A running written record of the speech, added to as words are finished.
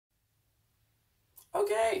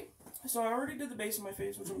Okay, so I already did the base of my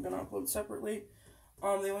face, which I'm going to upload separately. The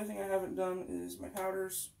only thing I haven't done is my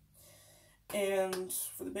powders. And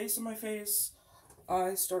for the base of my face,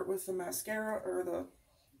 I start with the mascara, or the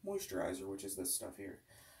moisturizer, which is this stuff here.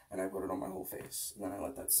 And I put it on my whole face. And then I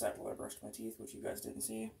let that set while I brushed my teeth, which you guys didn't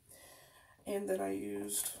see. And then I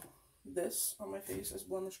used this on my face as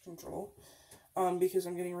blemish control. Because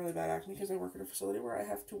I'm getting really bad acne, because I work at a facility where I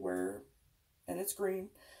have to wear, and it's green.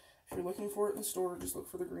 If you're looking for it in the store, just look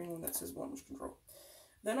for the green one that says blemish control.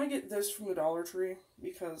 Then I get this from the Dollar Tree,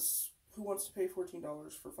 because who wants to pay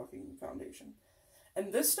 $14 for fucking foundation?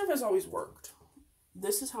 And this stuff has always worked.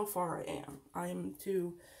 This is how far I am. I am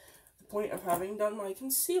to the point of having done my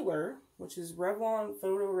concealer, which is Revlon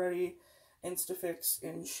Photo Ready Instafix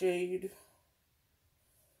in shade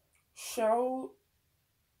Show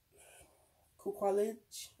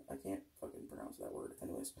College. I can't fucking pronounce that word.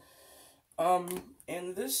 Anyways.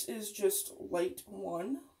 And this is just light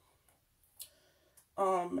 1.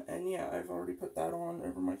 And yeah, I've already put that on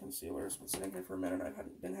over my concealer. It's been sitting here for a minute.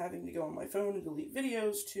 I've been having to go on my phone and delete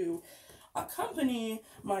videos to accompany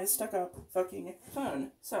my stuck-up fucking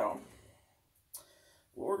phone. So,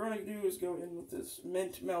 what we're going to do is go in with this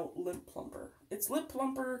Mint Melt Lip Plumper. It's Lip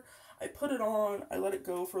Plumper. I put it on, I let it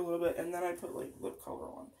go for a little bit, and then I put, like, lip color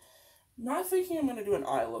on. Not thinking I'm going to do an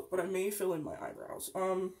eye look, but I may fill in my eyebrows.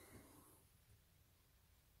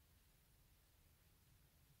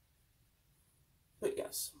 But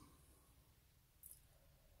yes.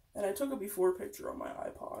 And I took a before picture on my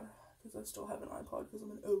iPod, because I still have an iPod, because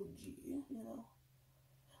I'm an OG, you know.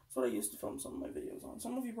 That's what I used to film some of my videos on.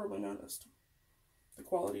 Some of you probably noticed. The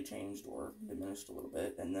quality changed or diminished a little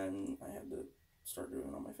bit, and then I had to start doing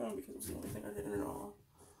it on my phone, because it was the only thing I did it on.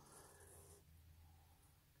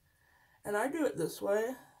 And I do it this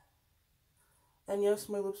way. And yes,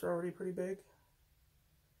 my lips are already pretty big.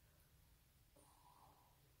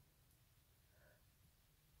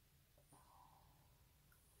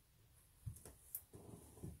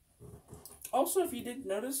 Also, if you didn't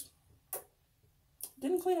notice,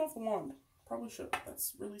 didn't clean off the wand. Probably should have.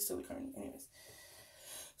 That's really silicone. Anyways.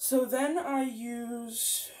 So then I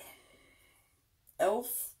use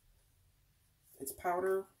e.l.f. It's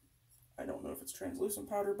powder. I don't know if it's translucent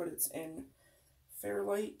powder, but it's in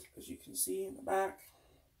Fairlight, as you can see in the back.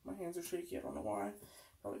 My hands are shaky. I don't know why.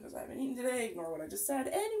 Probably because I haven't eaten today. Ignore what I just said.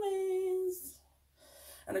 Anyways.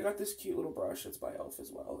 And I got this cute little brush. It's by e.l.f.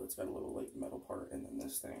 as well. It's got a little, like, metal part and then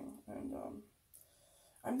this thing. And,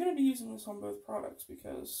 I'm going to be using this on both products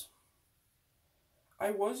because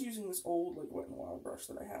I was using this old, like, Wet n Wild brush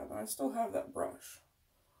that I have. And I still have that brush.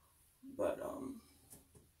 But,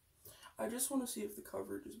 I just want to see if the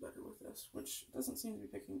coverage is better with this, which doesn't seem to be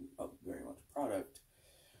picking up very much product,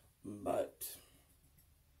 but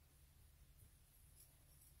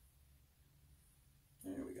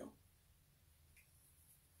there we go.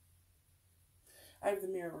 I have the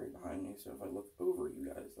mirror right behind me, so if I look over you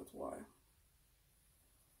guys, that's why.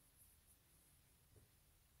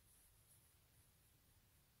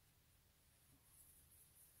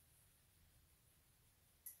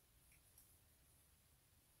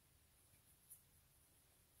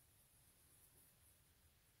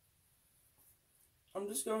 I'm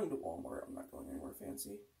just going to Walmart. I'm not going anywhere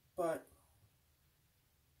fancy, but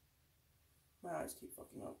my eyes keep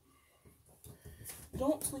fucking up.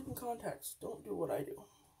 Don't sleep in contacts. Don't do what I do.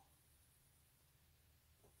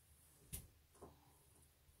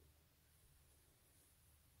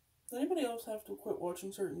 Does anybody else have to quit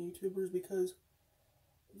watching certain YouTubers because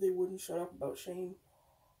they wouldn't shut up about Shane?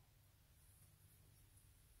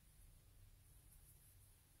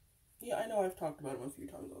 Yeah, I know I've talked about him a few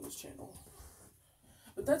times on this channel.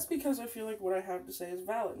 But that's because I feel like what I have to say is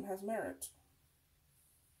valid and has merit.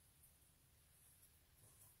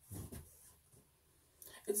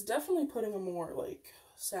 It's definitely putting a more, like,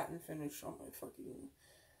 satin finish on my fucking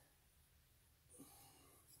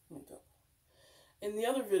makeup. In the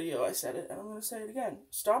other video, I said it, and I'm going to say it again.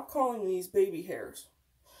 Stop calling these baby hairs.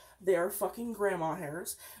 They are fucking grandma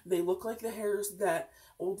hairs. They look like the hairs that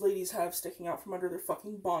old ladies have sticking out from under their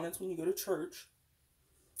fucking bonnets when you go to church.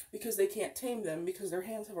 Because they can't tame them because their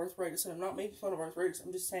hands have arthritis. And I'm not making fun of arthritis.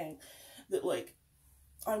 I'm just saying that, like,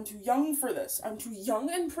 I'm too young for this. I'm too young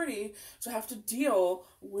and pretty to have to deal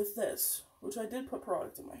with this. Which I did put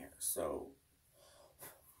product in my hair, so.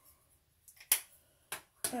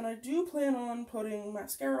 And I do plan on putting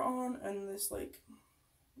mascara on and this, like,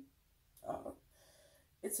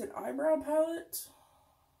 it's an eyebrow palette.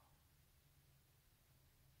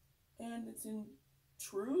 And it's in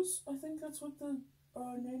Trues, I think that's what the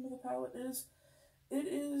name of the palette is. It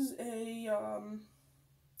is a,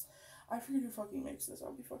 I forget who fucking makes this,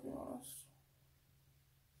 I'll be fucking honest.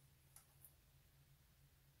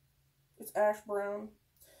 It's ash brown,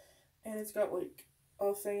 and it's got like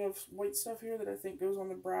a thing of white stuff here that I think goes on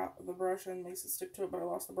the brush and makes it stick to it, but I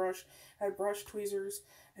lost the brush. I had brush tweezers.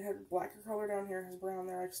 It had blacker color down here. It has brown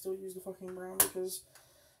there. I can still use the fucking brown because,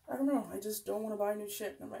 I don't know, I just don't want to buy new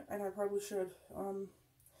shit, and I probably should.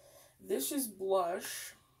 This is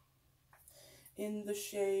blush in the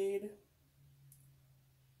shade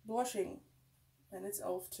Blushing, and it's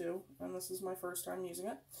e.l.f. too, and this is my first time using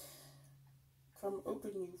it. Come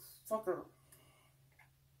open, you fucker.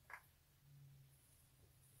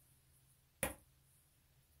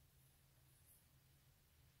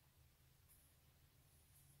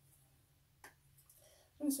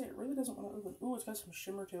 I'm gonna say it really doesn't want to open. Ooh, it's got some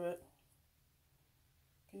shimmer to it.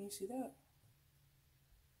 Can you see that?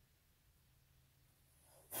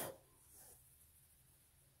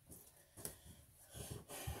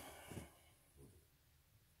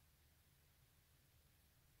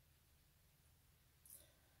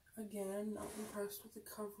 Again, not impressed with the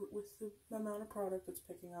cover, with the amount of product it's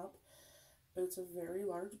picking up, but it's a very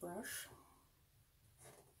large brush.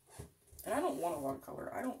 And I don't want a lot of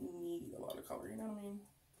color. I don't need a lot of color, you know what I mean?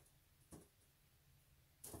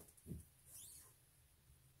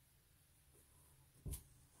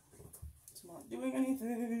 It's not doing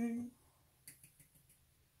anything.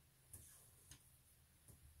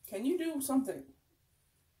 Can you do something?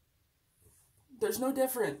 There's no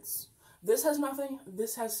difference. This has nothing,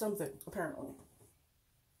 this has something, apparently.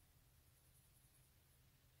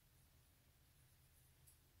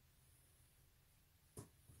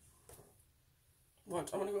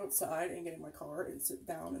 Watch, I'm gonna go outside and get in my car and sit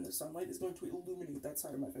down, and the sunlight is going to illuminate that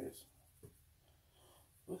side of my face.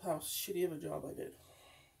 With how shitty of a job I did.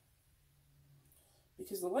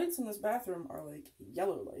 Because the lights in this bathroom are like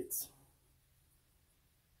yellow lights.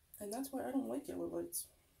 And that's why I don't like yellow lights.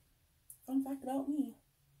 Fun fact about me.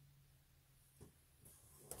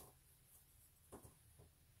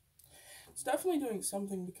 It's definitely doing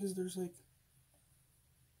something because there's like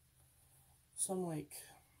some like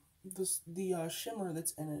the shimmer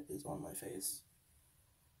that's in it is on my face.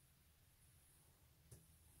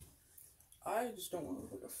 I just don't want to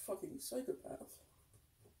look like a fucking psychopath.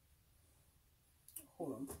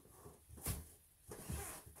 Hold on.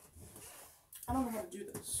 I don't know how to do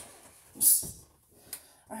this.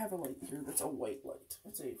 I have a light here that's a white light.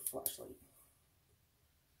 It's a flashlight.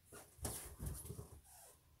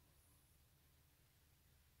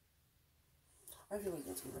 I feel like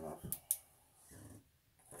that's good enough.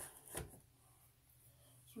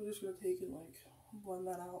 So we're just going to take and like blend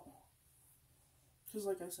that out. Because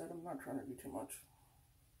like I said, I'm not trying to do too much.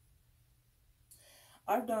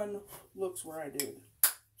 I've done looks where I did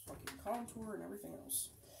fucking contour and everything else.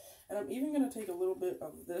 And I'm even going to take a little bit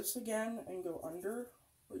of this again and go under,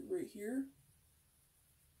 like right here.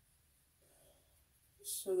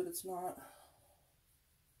 So that it's not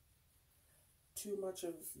too much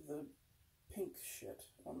of the pink shit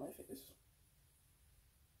on my face.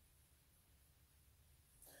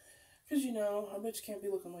 Because, you know, a bitch can't be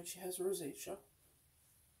looking like she has rosacea.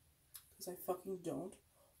 Because I fucking don't.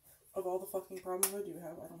 Of all the fucking problems I do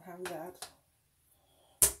have, I don't have that.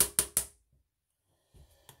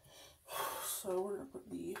 So we're going to put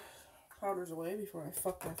the powders away before I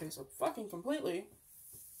fuck my face up fucking completely.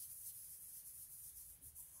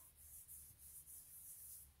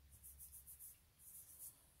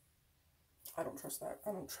 I don't trust that.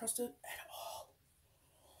 I don't trust it at all.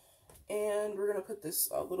 And we're going to put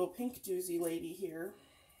this little pink doozy lady here.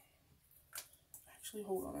 Actually,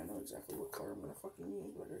 hold on. I know exactly what color I'm going to fucking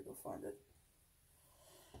use, but I gotta go find it.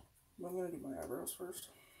 But I'm going to do my eyebrows first.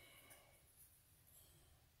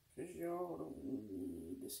 Because y'all don't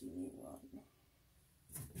need to see me run.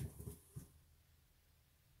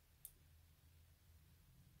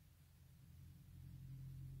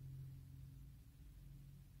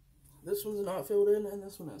 This one's not filled in, and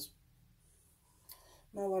this one is.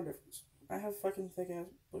 Not a lot of difference. I have fucking thick-ass,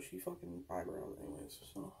 bushy fucking eyebrows anyways,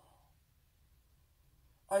 so.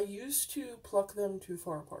 I used to pluck them too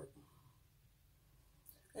far apart.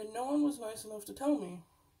 And no one was nice enough to tell me.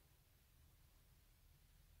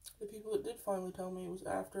 The people that did finally tell me was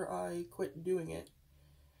after I quit doing it.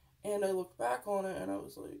 And I looked back on it, and I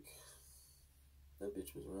was like, that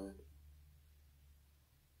bitch was right.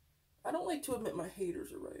 I don't like to admit my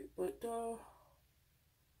haters are right, but,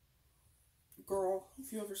 girl,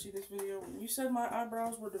 if you ever see this video, when you said my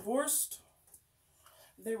eyebrows were divorced,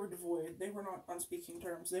 they were devoid. They were not on speaking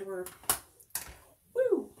terms. They were,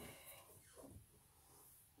 woo!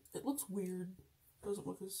 It looks weird. Doesn't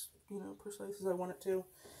look as, you know, precise as I want it to.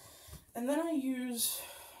 And then I use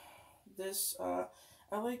this,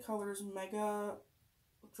 LA Colors Mega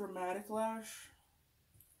Dramatic Lash.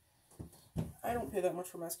 I don't pay that much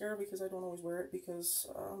for mascara because I don't always wear it because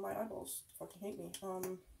my eyeballs fucking hate me.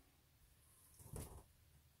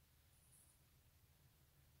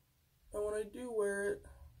 And when I do wear it,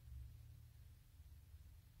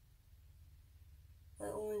 I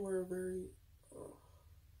only wear a very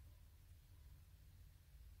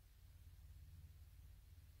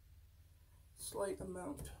slight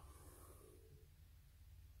amount.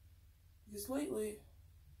 Because lately,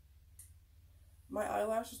 my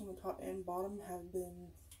eyelashes on the top and bottom have been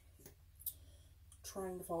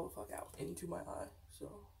trying to fall the fuck out into my eye, so.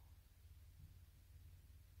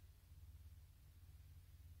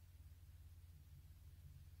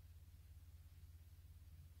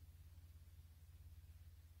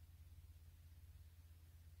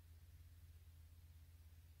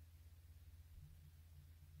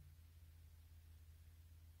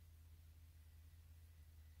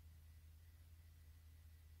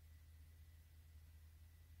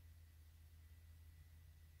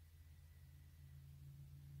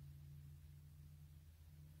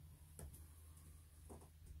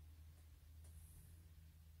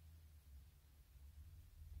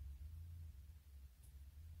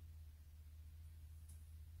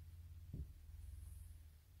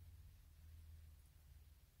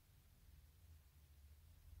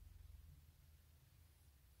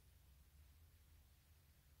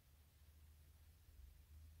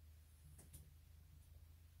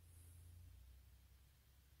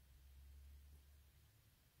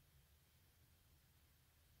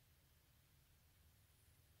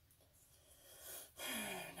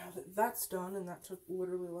 Now that that's done, and that took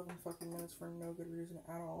literally 11 fucking minutes for no good reason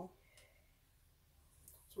at all.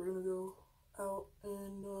 So we're gonna go out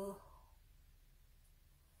and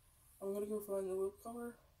I'm gonna go find the lip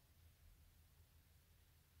color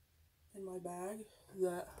in my bag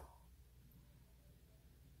that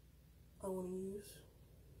I want to use.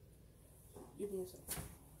 Give me a second.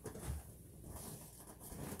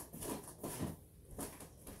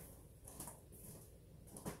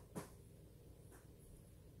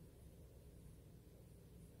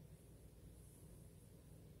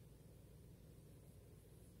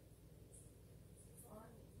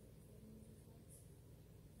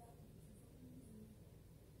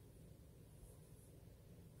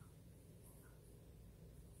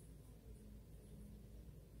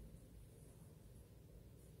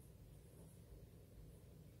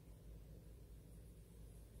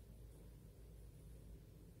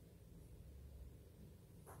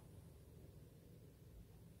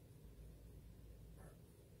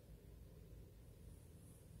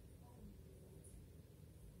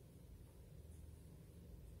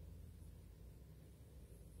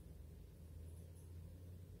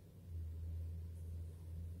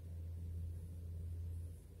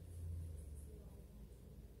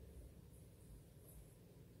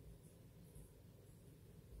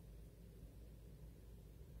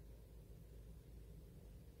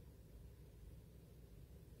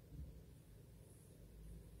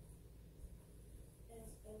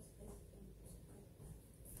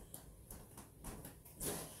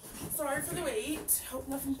 Sorry for the wait. Hope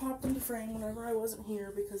nothing popped into frame whenever I wasn't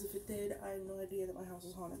here, because if it did, I have no idea that my house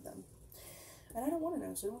is haunted then. And I don't want to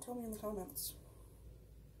know, so don't tell me in the comments.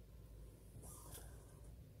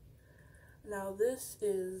 Now this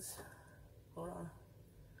is, hold on.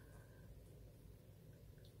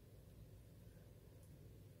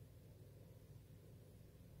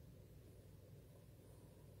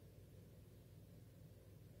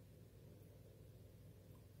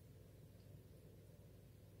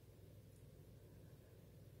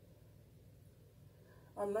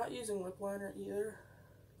 I'm not using lip liner either,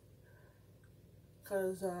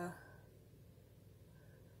 because I'm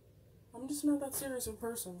just not that serious of a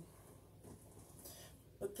person.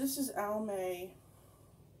 But this is Almay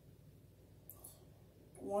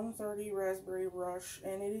 130 Raspberry Brush,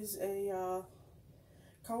 and it is a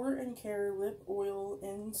Color and Care Lip Oil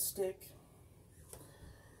in Stick.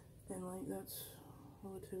 And like, that's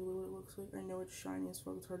relatively what it looks like. I know it's shiny as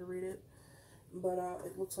fuck, it's hard to read it. But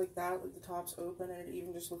it looks like that, like the top's open, and it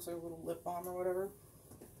even just looks like a little lip balm or whatever.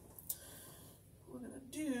 What we're gonna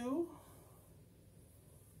do,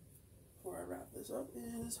 before I wrap this up,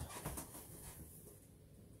 is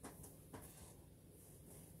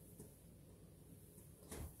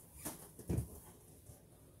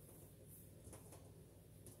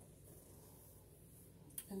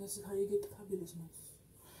and this is how you get the fabulousness.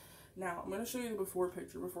 Now, I'm going to show you the before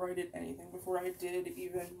picture before I did anything. Before I did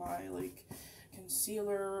even my, like,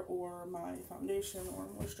 concealer or my foundation or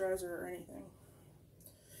moisturizer or anything.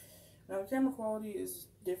 Now, the camera quality is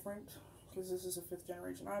different because this is a 5th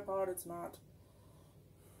generation iPod. It's not,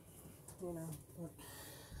 you know, but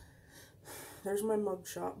there's my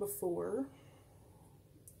mugshot before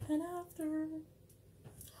and after.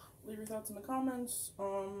 Leave your thoughts in the comments.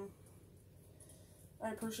 I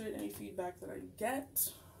appreciate any feedback that I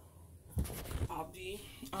get.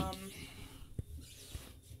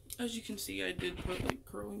 As you can see, I did put like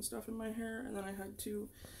curling stuff in my hair, and then I had to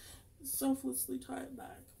selflessly tie it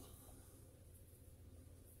back.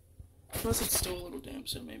 Plus it's still a little damp,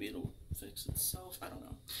 so maybe it'll fix itself. I don't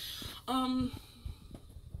know.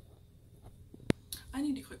 I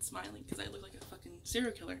need to quit smiling because I look like a fucking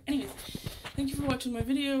serial killer. Anyways, thank you for watching my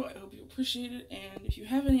video. I hope you appreciate it, and if you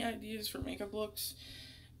have any ideas for makeup looks,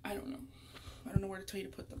 I don't know. I don't know where to tell you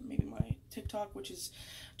to put them. Maybe my TikTok, which is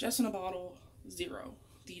Jess in a Bottle 0.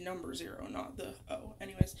 The number 0, not the O.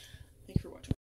 Anyways, thank you for watching.